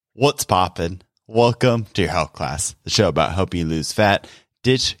What's poppin'? Welcome to your health class, the show about helping you lose fat,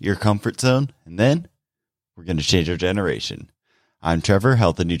 ditch your comfort zone, and then we're going to change our generation. I'm Trevor,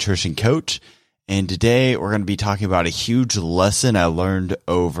 health and nutrition coach, and today we're going to be talking about a huge lesson I learned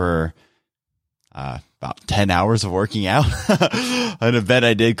over about 10 hours of working out, an event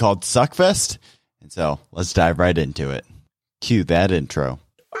I did called Suckfest, and so let's dive right into it. Cue that intro.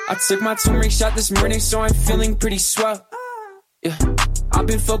 I took my turmeric shot this morning, so I'm feeling pretty swell. Yeah, I've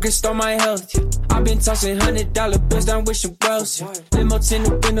been focused on my health. Yeah. I've been tossing $100 bills down wishing wells. Yeah. Limo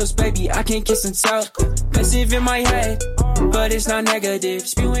tinted windows, baby, I can't kiss and tell. Passive in my head, but it's not negative.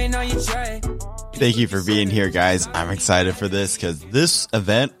 Spewing on your tray. Thank you for being here, guys. I'm excited for this because this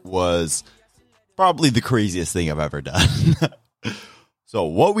event was probably the craziest thing I've ever done. So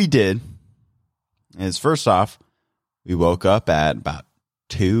what we did is, first off, we woke up at about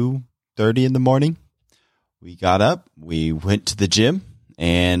 2:30 in the morning. We got up, we went to the gym,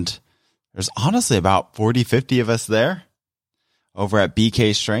 and there's honestly about 40, 50 of us there over at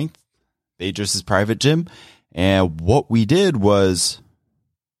BK Strength, Bedros' private gym. And what we did was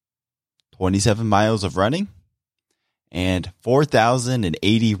 27 miles of running and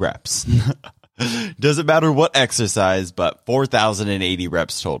 4,080 reps. Doesn't matter what exercise, but 4,080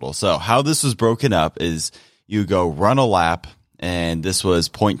 reps total. So how this was broken up is you go run a lap, and this was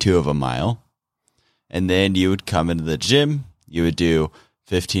 0.2 of a mile. And then you would come into the gym, you would do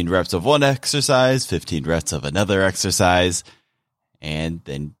 15 reps of one exercise, 15 reps of another exercise, and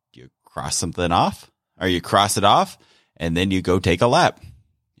then you cross something off, or you cross it off, and then you go take a lap.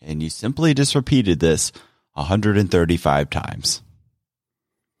 And you simply just repeated this 135 times,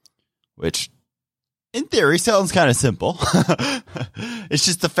 which in theory sounds kind of simple. It's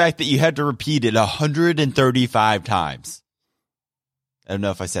just the fact that you had to repeat it 135 times. I don't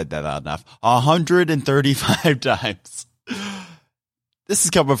know if I said that loud enough. 135 times. This is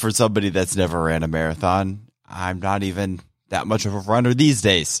coming from somebody that's never ran a marathon. I'm not even that much of a runner these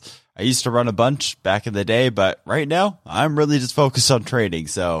days. I used to run a bunch back in the day, but right now I'm really just focused on training.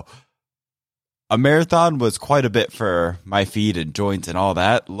 So a marathon was quite a bit for my feet and joints and all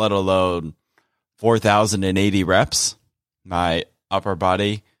that, let alone 4,080 reps. My upper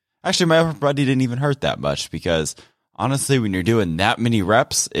body didn't even hurt that much because honestly, when you're doing that many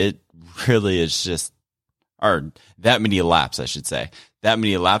reps, it really is just, or that many laps, I should say, that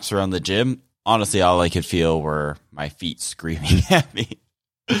many laps around the gym. Honestly, all I could feel were my feet screaming at me.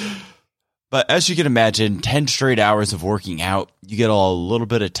 But as you can imagine, 10 straight hours of working out, you get a little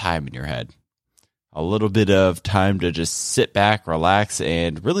bit of time in your head, a little bit of time to just sit back, relax,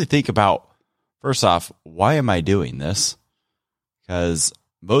 and really think about, first off, why am I doing this? Because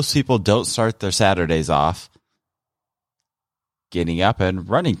most people don't start their Saturdays off getting up and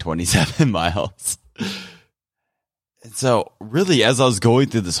running 27 miles. And so really, as I was going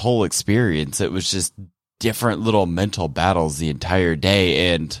through this whole experience, it was just different little mental battles the entire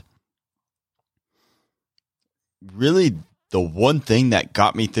day. And really the one thing that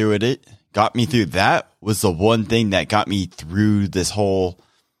got me through that was the one thing that got me through this whole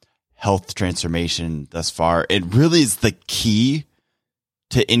health transformation thus far. It really is the key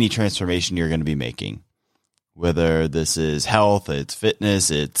to any transformation you're going to be making. Whether this is health, it's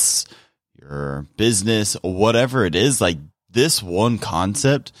fitness, it's your business, whatever it is, like this one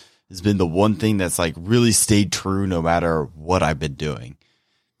concept has been the one thing that's like really stayed true no matter what I've been doing.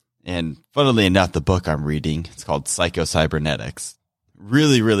 And funnily enough, the book I'm reading, it's called Psycho-Cybernetics.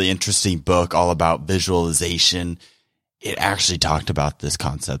 Really, really interesting book all about visualization. It actually talked about this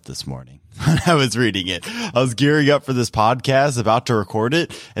concept this morning when I was reading it. I was gearing up for this podcast, about to record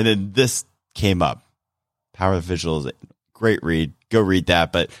it, and then this came up. Power of Visualization. Great read. Go read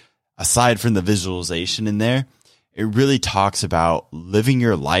that. But aside from the visualization in there, it really talks about living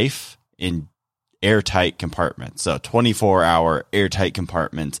your life in airtight compartments. So 24-hour airtight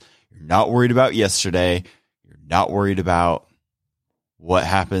compartments. You're not worried about yesterday. You're not worried about what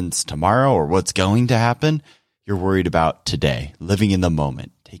happens tomorrow or what's going to happen. You're worried about today, living in the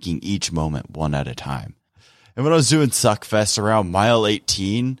moment, taking each moment one at a time. And when I was doing Suckfest around mile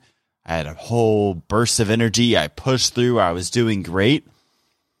 18, I had a whole burst of energy. I pushed through. I was doing great.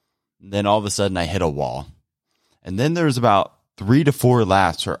 And then all of a sudden I hit a wall. And then there was about 3 to 4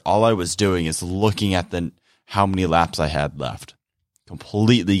 laps where all I was doing is looking at how many laps I had left.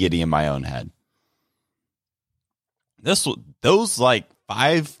 Completely getting in my own head. Those like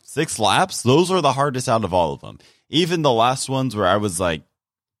 5, 6 laps, those were the hardest out of all of them. Even the last ones where I was like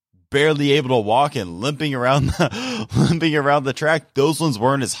barely able to walk and limping around the track, those ones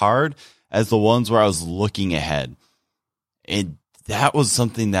weren't as hard as the ones where I was looking ahead. And that was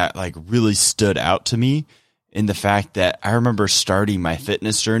something that like really stood out to me, in the fact that I remember starting my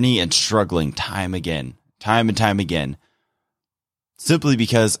fitness journey and struggling time and time again, simply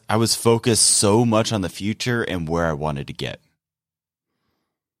because I was focused so much on the future and where I wanted to get.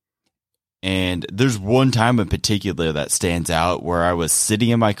 And there's one time in particular that stands out where I was sitting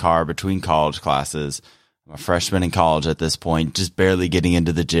in my car between college classes. I'm a freshman in college at this point, just barely getting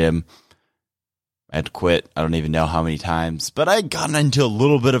into the gym. I had quit. I don't even know how many times, but I had gotten into a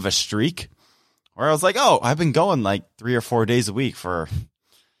little bit of a streak where I was like, oh, I've been going like 3 or 4 days a week for,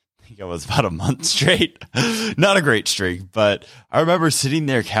 I think it was about a month straight. Not a great streak, but I remember sitting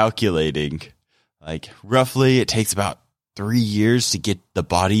there calculating, like roughly it takes about 3 years to get the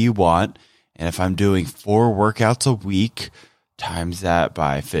body you want. And if I'm doing 4 workouts a week, times that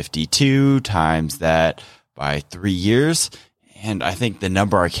by 52, times that by 3 years. And I think the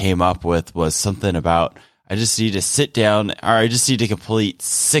number I came up with was something about, I just need to sit down, or I just need to complete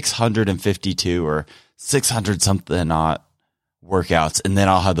 652 or 600 something odd workouts, and then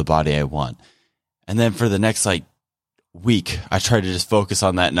I'll have the body I want. And then for the next like week, I try to just focus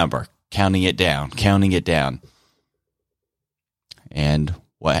on that number, counting it down. And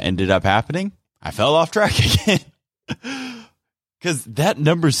what ended up happening? I fell off track again. Because that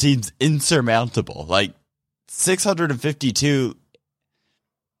number seems insurmountable. Like 652,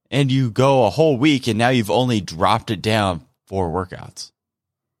 and you go a whole week, and now you've only dropped it down 4 workouts.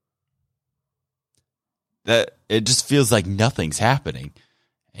 That it just feels like nothing's happening.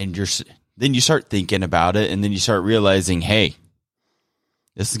 And then you start thinking about it, and then you start realizing, hey,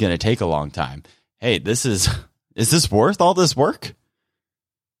 this is going to take a long time. Hey, is this worth all this work?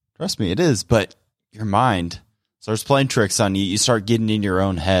 Trust me, it is. But your mind starts playing tricks on you. You start getting in your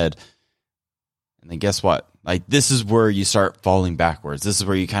own head. And then guess what? Like, this is where you start falling backwards. This is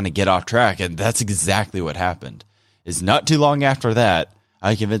where you kind of get off track. And that's exactly what happened. Is not too long after that,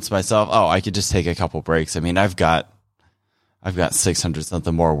 I convinced myself, oh, I could just take a couple breaks. I mean, I've got 600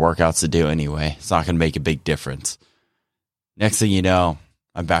 something more workouts to do anyway. It's not going to make a big difference. Next thing you know,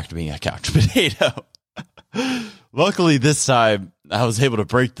 I'm back to being a couch potato. Luckily, this time, I was able to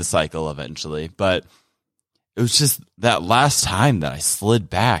break the cycle eventually, but it was just that last time that I slid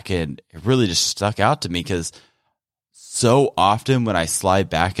back, and it really just stuck out to me because so often when I slide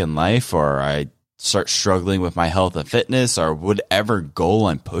back in life, or I start struggling with my health and fitness, or whatever goal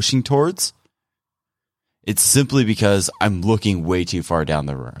I'm pushing towards, it's simply because I'm looking way too far down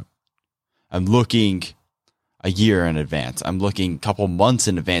the road. I'm looking a year in advance. I'm looking a couple months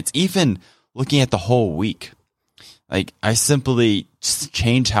in advance, even looking at the whole week. Like, I simply just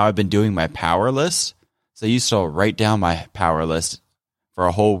changed how I've been doing my power list. So I used to write down my power list for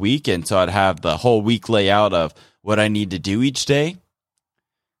a whole week. And so I'd have the whole week layout of what I need to do each day.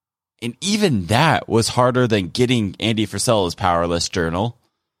 And even that was harder than getting Andy Frisella's power list journal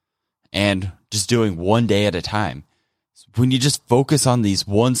and just doing one day at a time. When you just focus on these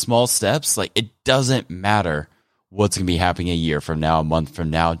one small steps, like, it doesn't matter what's going to be happening a year from now, a month from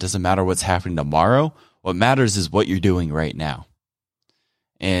now. It doesn't matter what's happening tomorrow. What matters is what you're doing right now.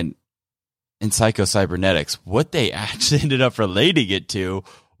 And in Psycho-Cybernetics, what they actually ended up relating it to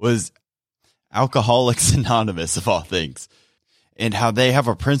was Alcoholics Anonymous, of all things, and how they have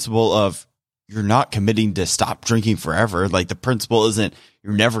a principle of you're not committing to stop drinking forever. Like, the principle isn't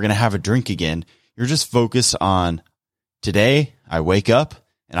you're never going to have a drink again. You're just focused on today, I wake up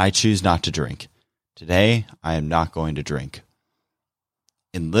and I choose not to drink. Today, I am not going to drink.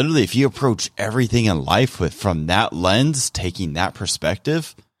 And literally, if you approach everything in life from that lens, taking that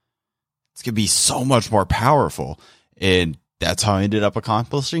perspective, it's going to be so much more powerful. And that's how I ended up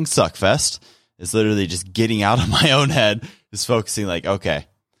accomplishing Suckfest. It's literally just getting out of my own head, just focusing like, okay,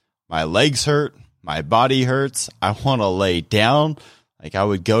 my legs hurt, my body hurts, I want to lay down. Like, I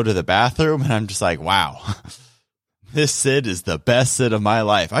would go to the bathroom and I'm just like, wow, this sit is the best sit of my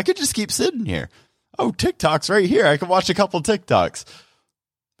life. I could just keep sitting here. Oh, TikTok's right here. I can watch a couple TikToks.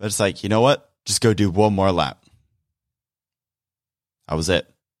 But it's like, you know what? Just go do one more lap. That was it.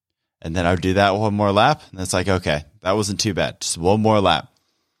 And then I would do that one more lap. And it's like, okay, that wasn't too bad. Just one more lap.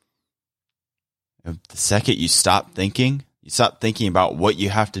 And the second you stop thinking about what you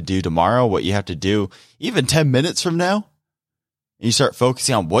have to do tomorrow, what you have to do even 10 minutes from now, and you start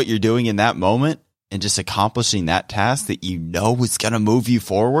focusing on what you're doing in that moment and just accomplishing that task that you know is going to move you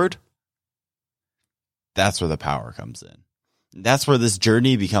forward, that's where the power comes in. That's where this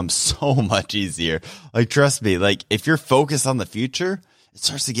journey becomes so much easier. Like, trust me, like, if you're focused on the future, it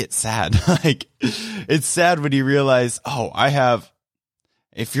starts to get sad. Like, it's sad when you realize,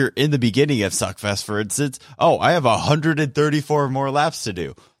 if you're in the beginning of Suckfest, for instance, I have 134 more laps to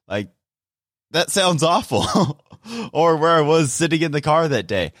do. Like, that sounds awful. or where I was sitting in the car that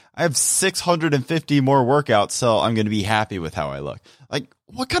day. I have 650 more workouts, so I'm going to be happy with how I look. Like,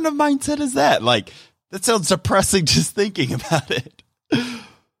 what kind of mindset is that? Like, that sounds depressing just thinking about it.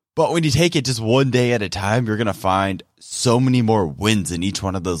 But when you take it just one day at a time, you're going to find so many more wins in each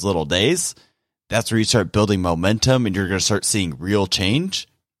one of those little days. That's where you start building momentum and you're going to start seeing real change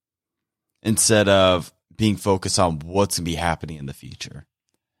instead of being focused on what's going to be happening in the future.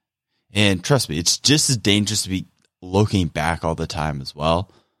 And trust me, it's just as dangerous to be looking back all the time as well.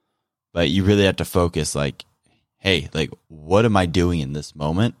 But you really have to focus like, hey, like, what am I doing in this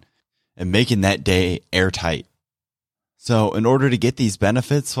moment? And making that day airtight. So in order to get these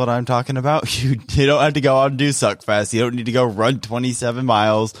benefits, what I'm talking about, you don't have to go out and do Suckfest. You don't need to go run 27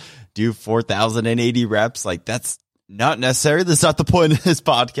 miles, do 4,080 reps. Like, that's not necessary. That's not the point of this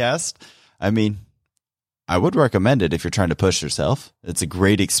podcast. I mean, I would recommend it if you're trying to push yourself. It's a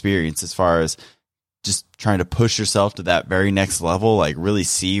great experience as far as just trying to push yourself to that very next level, like really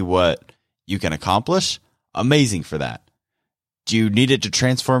see what you can accomplish. Amazing for that. Do you need it to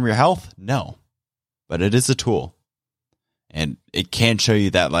transform your health? No, but it is a tool. And it can show you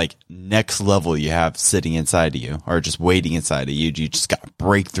that like next level you have sitting inside of you or just waiting inside of you. You just got to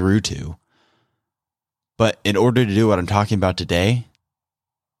break through to. But in order to do what I'm talking about today,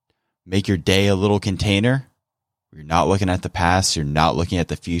 make your day a little container. You're not looking at the past. You're not looking at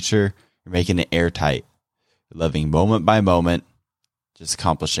the future. You're making it airtight. You're living moment by moment, just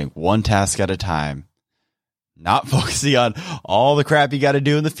accomplishing one task at a time, not focusing on all the crap you got to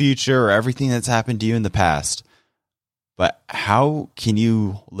do in the future or everything that's happened to you in the past. But how can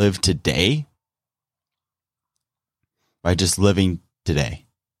you live today? By just living today.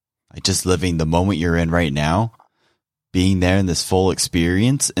 Like just living the moment you're in right now, being there in this full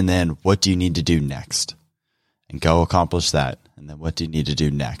experience, and then what do you need to do next? And go accomplish that. And then what do you need to do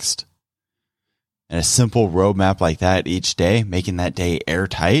next? And a simple roadmap like that each day, making that day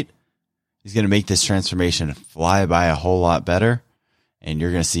airtight, is going to make this transformation fly by a whole lot better. And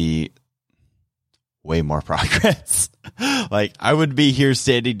you're going to see way more progress. Like, I would be here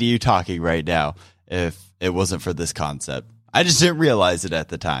standing to you talking right now if it wasn't for this concept. I just didn't realize it at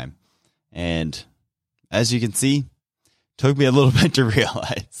the time. And as you can see, it took me a little bit to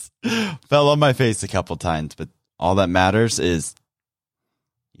realize. Fell on my face a couple times, but all that matters is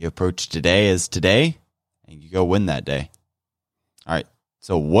you approach today as today and you go win that day. All right.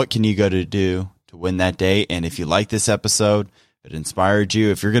 So what can you go to do to win that day? And if you like this episode, if it inspired you,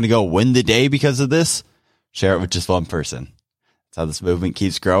 if you're going to go win the day because of this, share it with just one person. That's how this movement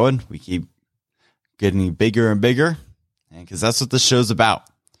keeps growing. We keep getting bigger and bigger. And because that's what this show's about.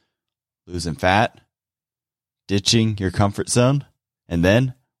 Losing fat, ditching your comfort zone, and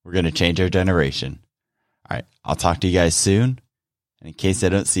then we're going to change our generation. All right. I'll talk to you guys soon. And in case I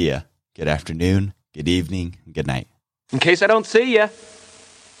don't see you, good afternoon, good evening, and good night. In case I don't see you,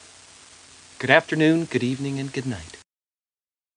 good afternoon, good evening, and good night.